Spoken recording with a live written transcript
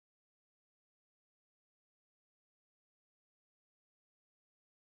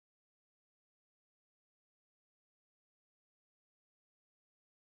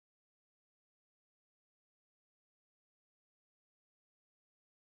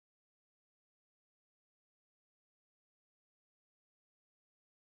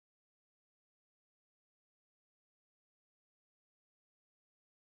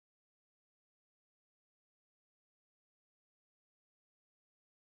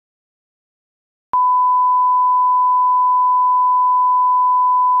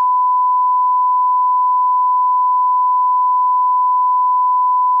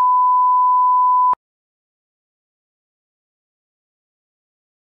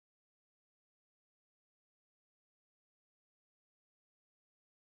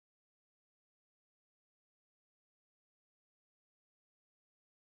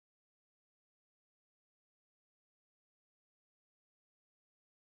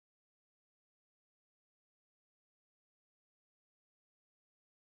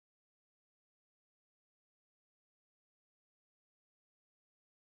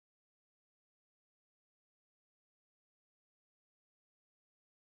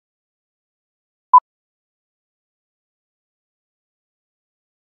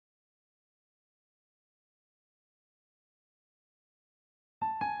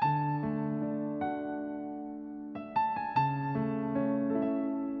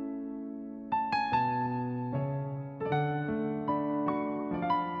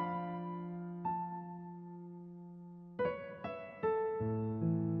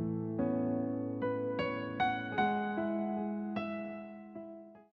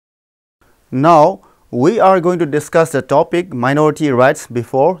Now, we are going to discuss the topic minority rights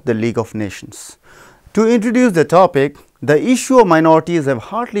before the League of Nations. To introduce the topic, the issue of minorities have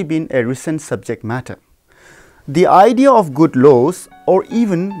hardly been a recent subject matter. The idea of good laws or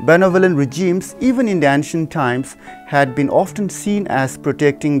even benevolent regimes, even in the ancient times, had been often seen as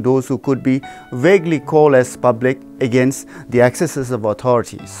protecting those who could be vaguely called as public against the excesses of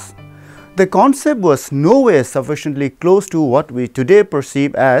authorities. The concept was nowhere sufficiently close to what we today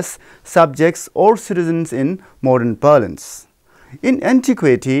perceive as subjects or citizens in modern parlance. In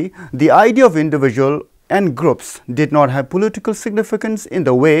antiquity, the idea of individual and groups did not have political significance in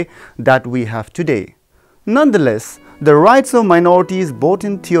the way that we have today. Nonetheless, the rights of minorities, both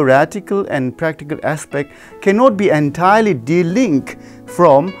in theoretical and practical aspect, cannot be entirely delinked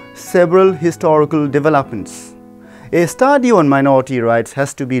from several historical developments. A study on minority rights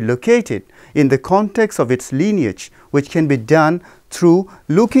has to be located in the context of its lineage, which can be done through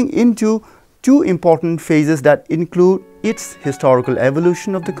looking into two important phases that include its historical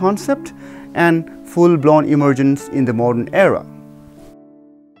evolution of the concept and full-blown emergence in the modern era.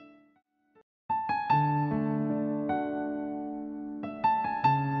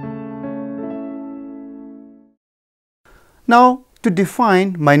 Now, to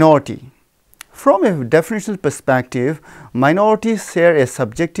define minority. From a definitional perspective, minorities share a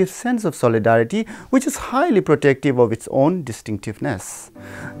subjective sense of solidarity which is highly protective of its own distinctiveness.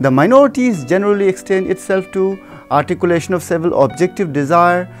 The minorities generally extend itself to articulation of several objective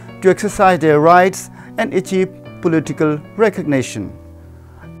desire to exercise their rights and achieve political recognition.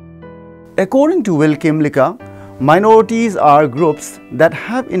 According to Will Kimlicka, minorities are groups that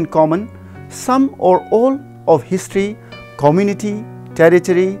have in common some or all of history, community,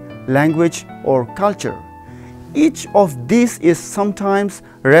 territory, language or culture. Each of these is sometimes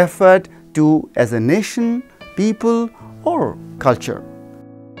referred to as a nation, people or culture.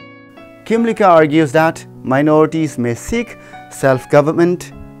 Kimlicka argues that minorities may seek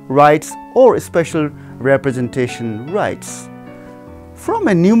self-government rights or special representation rights. From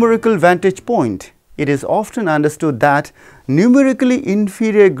a numerical vantage point, it is often understood that numerically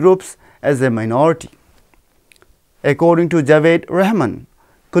inferior groups as a minority. According to Javed Rahman,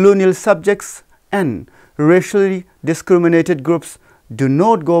 colonial subjects and racially discriminated groups do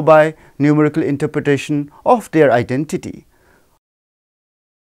not go by numerical interpretation of their identity.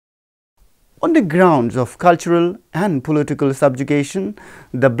 On the grounds of cultural and political subjugation,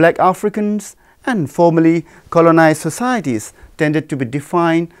 the black Africans and formerly colonized societies tended to be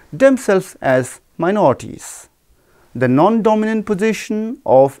define themselves as minorities. The non-dominant position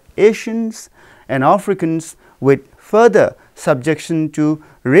of Asians and Africans with further subjection to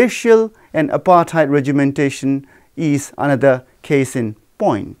racial and apartheid regimentation is another case in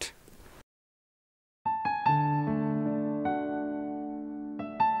point.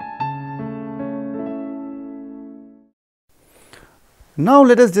 Now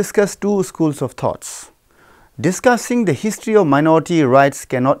let us discuss two schools of thoughts. Discussing the history of minority rights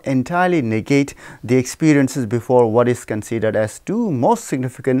cannot entirely negate the experiences before what is considered as two most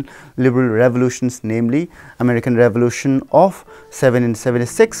significant liberal revolutions, namely American Revolution of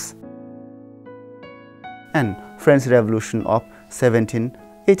 1776 and French Revolution of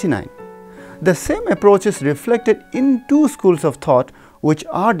 1789. The same approach is reflected in two schools of thought which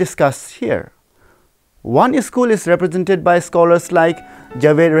are discussed here. One school is represented by scholars like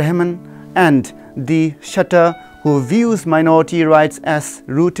Javed Rahman and the Shutter, who views minority rights as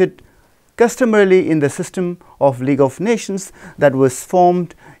rooted customarily in the system of League of Nations that was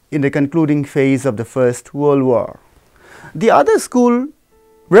formed in the concluding phase of the First World War. The other school,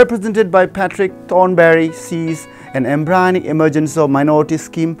 represented by Patrick Thornberry, sees an embryonic emergence of minority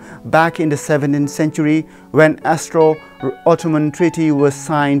scheme back in the 17th century when Austro-Ottoman Treaty was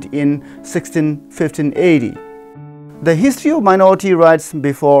signed in 1615 AD. The history of minority rights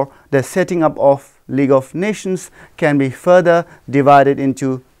before the setting up of League of Nations can be further divided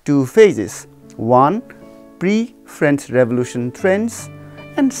into two phases. One, pre-French Revolution trends,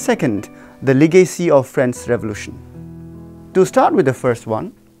 and second, the legacy of French Revolution. To start with the first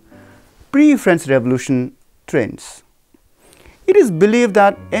one, pre-French Revolution trends. It is believed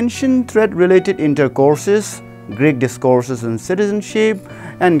that ancient thread-related intercourses, Greek discourses on citizenship,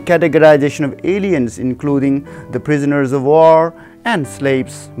 and categorization of aliens, including the prisoners of war and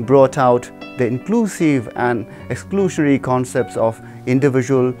slaves, brought out the inclusive and exclusionary concepts of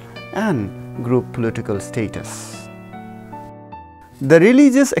individual and group political status. The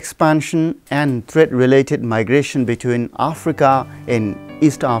religious expansion and thread-related migration between Africa and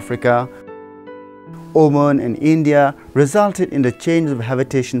East Africa, Oman and India resulted in the change of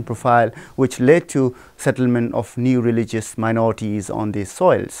habitation profile which led to settlement of new religious minorities on these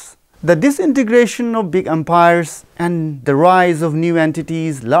soils. The disintegration of big empires and the rise of new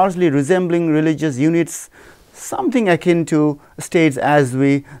entities largely resembling religious units, something akin to states as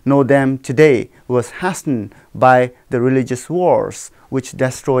we know them today, was hastened by the religious wars which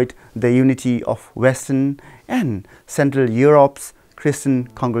destroyed the unity of Western and Central Europe's Christian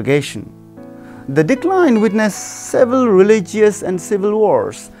congregation. The decline witnessed several religious and civil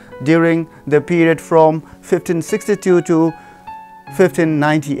wars during the period from 1562 to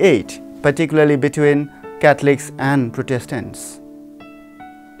 1598, particularly between Catholics and Protestants.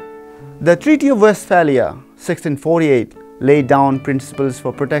 The Treaty of Westphalia, 1648, laid down principles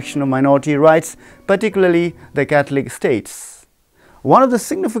for protection of minority rights, particularly the Catholic states. One of the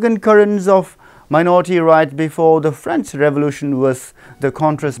significant currents of minority rights before the French Revolution was the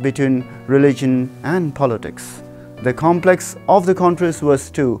contrast between religion and politics. The complex of the contrast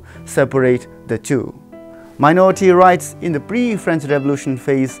was to separate the two. Minority rights in the pre-French Revolution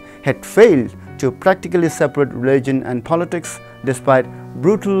phase had failed to practically separate religion and politics despite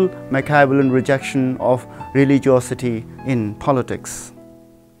brutal Machiavellian rejection of religiosity in politics.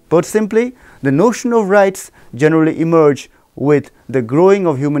 Put simply, the notion of rights generally emerged with the growing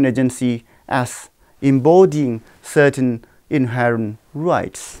of human agency as embodying certain inherent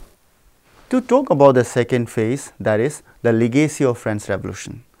rights. To talk about the second phase, that is the legacy of French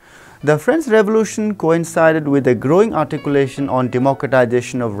Revolution. The French Revolution coincided with the growing articulation on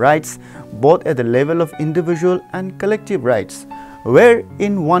democratization of rights both at the level of individual and collective rights,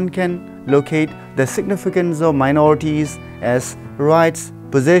 wherein one can locate the significance of minorities as rights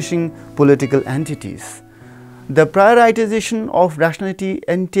possessing political entities. The prioritization of rationality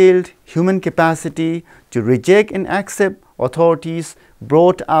entailed human capacity to reject and accept authorities,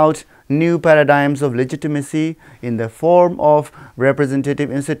 brought out new paradigms of legitimacy in the form of representative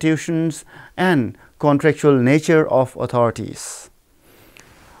institutions and contractual nature of authorities.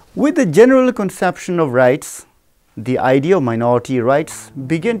 With the general conception of rights, the idea of minority rights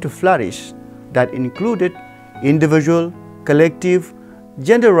began to flourish that included individual, collective,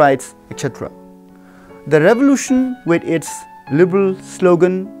 gender rights, etc. The revolution, with its liberal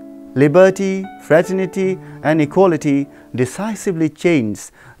slogan, liberty, fraternity and equality, decisively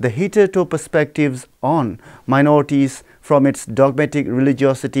changed the hitherto perspectives on minorities from its dogmatic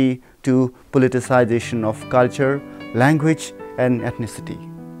religiosity to politicization of culture, language and ethnicity.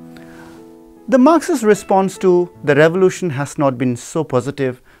 The Marxist response to the revolution has not been so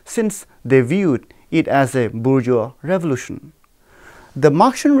positive since they viewed it as a bourgeois revolution. The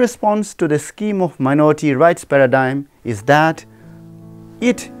Marxian response to the scheme of minority rights paradigm is that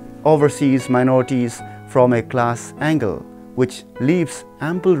it oversees minorities from a class angle, which leaves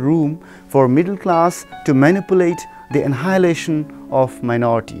ample room for middle class to manipulate the annihilation of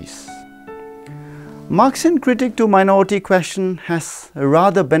minorities. Marxian critique to minority question has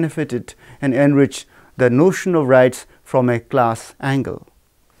rather benefited and enriched the notion of rights from a class angle.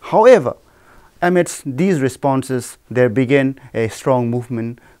 However, amidst these responses, there began a strong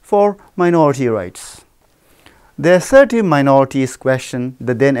movement for minority rights. The assertive minorities question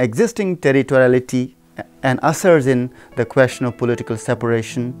the then existing territoriality and ushers in the question of political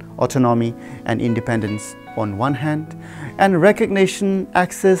separation, autonomy and independence on one hand, and recognition,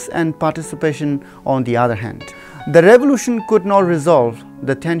 access and participation on the other hand. The revolution could not resolve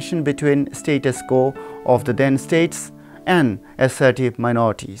the tension between status quo of the then states and assertive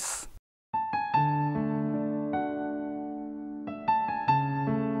minorities.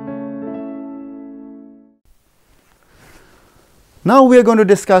 Now we are going to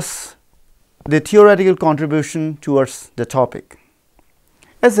discuss the theoretical contribution towards the topic.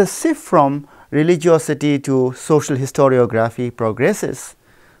 As the shift from religiosity to social historiography progresses,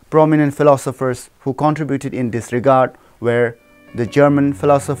 prominent philosophers who contributed in this regard were the German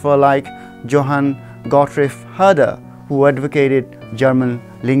philosopher like Johann Gottfried Herder, who advocated German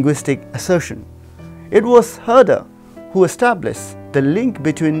linguistic assertion. It was Herder who established the link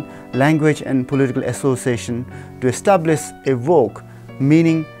between language and political association to establish a Volk,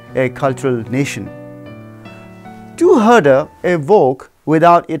 meaning a cultural nation. To Herder, a Volk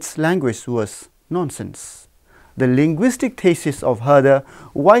without its language was nonsense. The linguistic thesis of Herder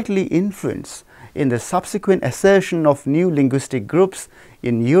widely influenced in the subsequent assertion of new linguistic groups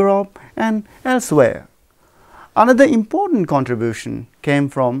in Europe and elsewhere. Another important contribution came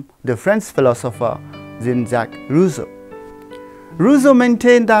from the French philosopher Jean-Jacques Rousseau. Rousseau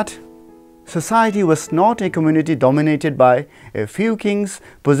maintained that society was not a community dominated by a few kings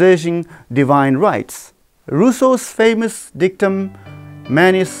possessing divine rights. Rousseau's famous dictum,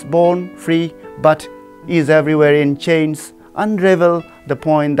 "Man is born free but is everywhere in chains," unraveled the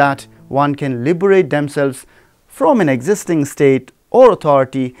point that one can liberate themselves from an existing state or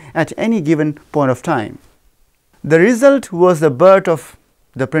authority at any given point of time. The result was the birth of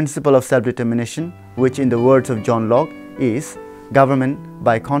the principle of self-determination, which in the words of John Locke is government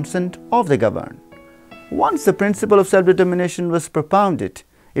by consent of the governed. Once the principle of self-determination was propounded,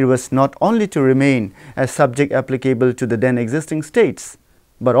 it was not only to remain as subject applicable to the then existing states,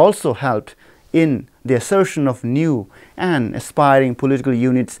 but also helped in the assertion of new and aspiring political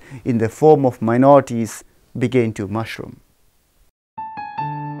units in the form of minorities began to mushroom.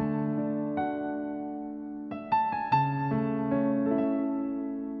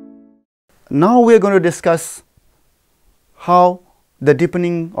 Now we are going to discuss how the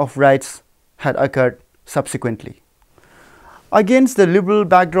deepening of rights had occurred subsequently. Against the liberal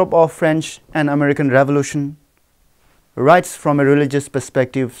backdrop of French and American Revolution, rights from a religious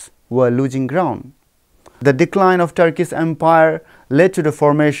perspective were losing ground. The decline of Turkish Empire led to the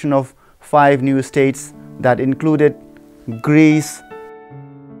formation of 5 new states that included Greece,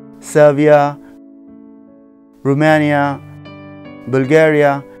 Serbia, Romania,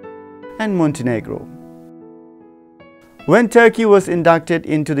 Bulgaria, and Montenegro. When Turkey was inducted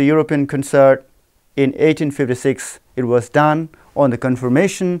into the European concert in 1856, it was done on the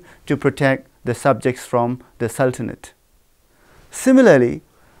confirmation to protect the subjects from the Sultanate. Similarly,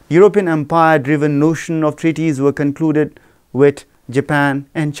 European empire-driven notion of treaties were concluded with Japan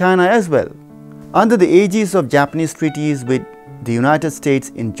and China as well. Under the aegis of Japanese treaties with the United States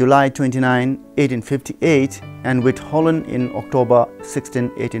in July 29, 1858 and with Holland in October 16,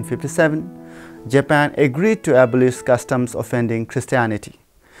 1857, Japan agreed to abolish customs offending Christianity.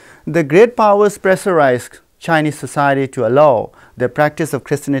 The great powers pressurized Chinese society to allow the practice of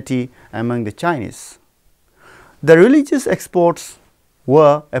Christianity among the Chinese. The religious exports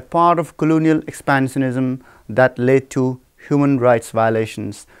were a part of colonial expansionism that led to human rights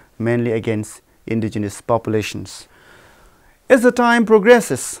violations, mainly against indigenous populations. As the time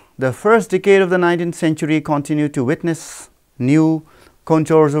progresses, the first decade of the 19th century continued to witness new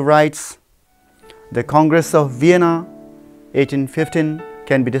contours of rights. The Congress of Vienna, 1815,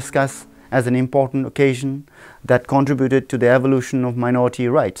 can be discussed as an important occasion that contributed to the evolution of minority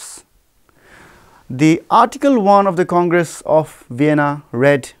rights. The Article 1 of the Congress of Vienna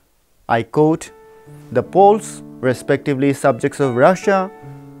read, I quote, "The Poles, respectively subjects of Russia,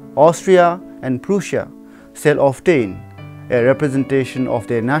 Austria, and Prussia, shall obtain a representation of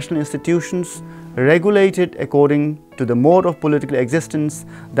their national institutions regulated according to the mode of political existence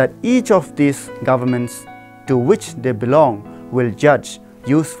that each of these governments to which they belong will judge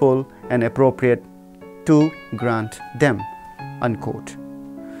useful and appropriate to grant them." Unquote.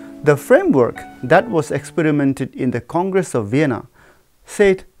 The framework that was experimented in the Congress of Vienna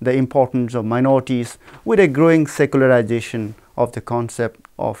set the importance of minorities with a growing secularization of the concept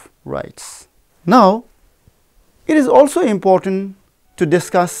of rights. Now, it is also important to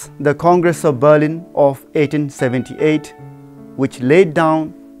discuss the Congress of Berlin of 1878, which laid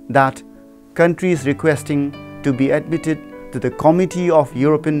down that countries requesting to be admitted to the Committee of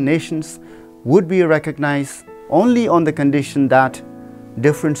European Nations would be recognized only on the condition that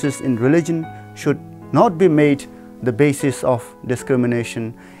differences in religion should not be made the basis of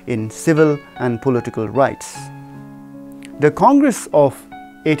discrimination in civil and political rights. The Congress of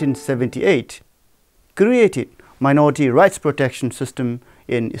 1878 created minority rights protection system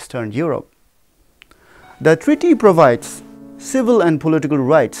in Eastern Europe. The treaty provides civil and political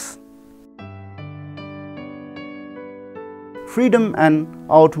rights, freedom and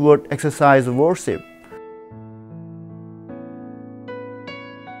outward exercise of worship,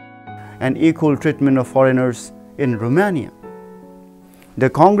 and equal treatment of foreigners in Romania. The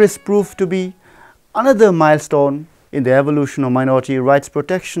Congress proved to be another milestone in the evolution of minority rights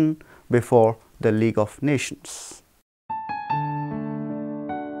protection before the League of Nations.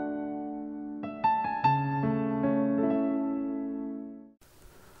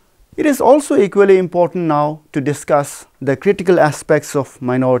 It is also equally important now to discuss the critical aspects of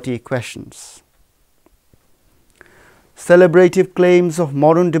minority questions. Celebrative claims of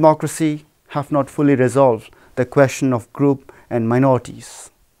modern democracy have not fully resolved the question of group and minorities.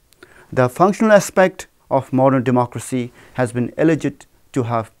 The functional aspect of modern democracy has been alleged to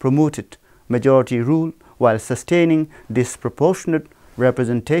have promoted majority rule while sustaining disproportionate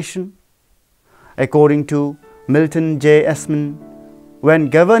representation. According to Milton J. Esman, when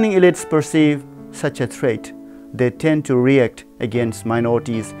governing elites perceive such a threat, they tend to react against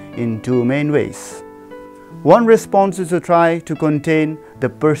minorities in 2 main ways. One response is to try to contain the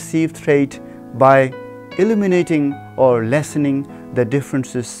perceived threat by eliminating or lessening the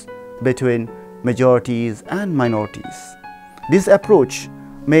differences between majorities and minorities. This approach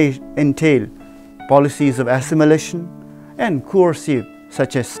may entail policies of assimilation, and coercive,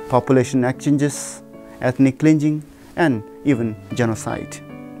 such as population exchanges, ethnic cleansing, and even genocide.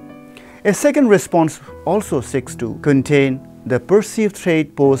 A second response also seeks to contain the perceived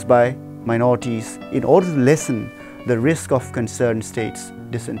threat posed by minorities in order to lessen the risk of concerned states'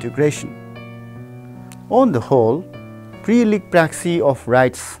 disintegration. On the whole, pre-League praxis of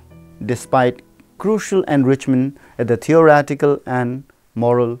rights, despite crucial enrichment at the theoretical and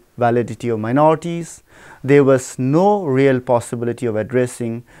moral validity of minorities, there was no real possibility of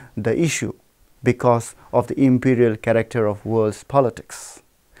addressing the issue because of the imperial character of world's politics.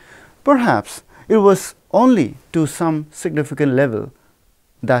 Perhaps it was only to some significant level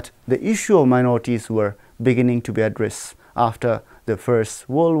that the issue of minorities were beginning to be addressed after the First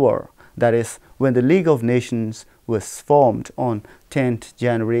World War, that is, when the League of Nations was formed on 10th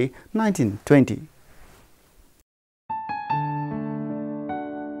January 1920.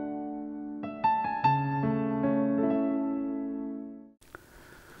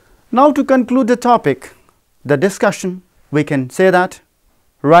 Now, to conclude the topic, the discussion, we can say that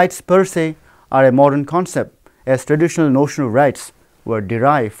rights per se are a modern concept, as traditional notion of rights were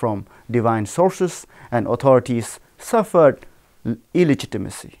derived from divine sources and authorities suffered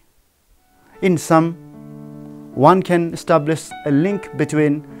illegitimacy. In sum, one can establish a link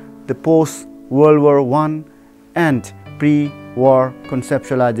between the post-World War I and pre-war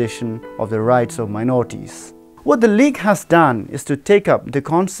conceptualization of the rights of minorities. What the League has done is to take up the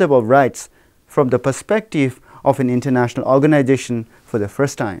concept of rights from the perspective of an international organization for the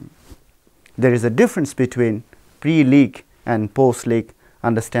first time. There is a difference between pre-League and post-League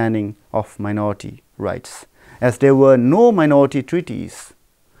understanding of minority rights, as there were no minority treaties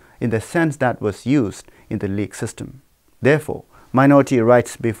in the sense that was used in the League system. Therefore, minority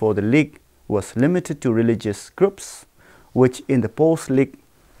rights before the League was limited to religious groups, which in the post-League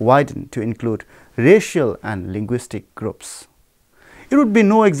widened to include racial and linguistic groups. It would be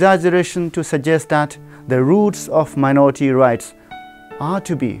no exaggeration to suggest that the roots of minority rights are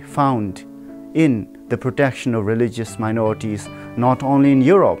to be found in the protection of religious minorities, not only in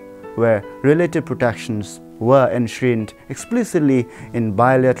Europe, where related protections were enshrined explicitly in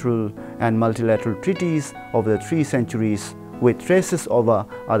bilateral and multilateral treaties over the 3 centuries, with traces over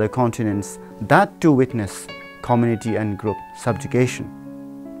other continents, that too witness community and group subjugation.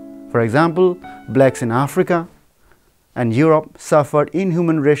 For example, blacks in Africa and Europe suffered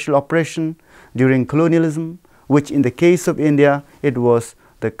inhuman racial oppression during colonialism, which in the case of India, it was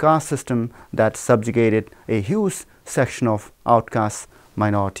the caste system that subjugated a huge section of outcast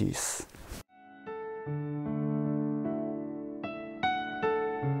minorities.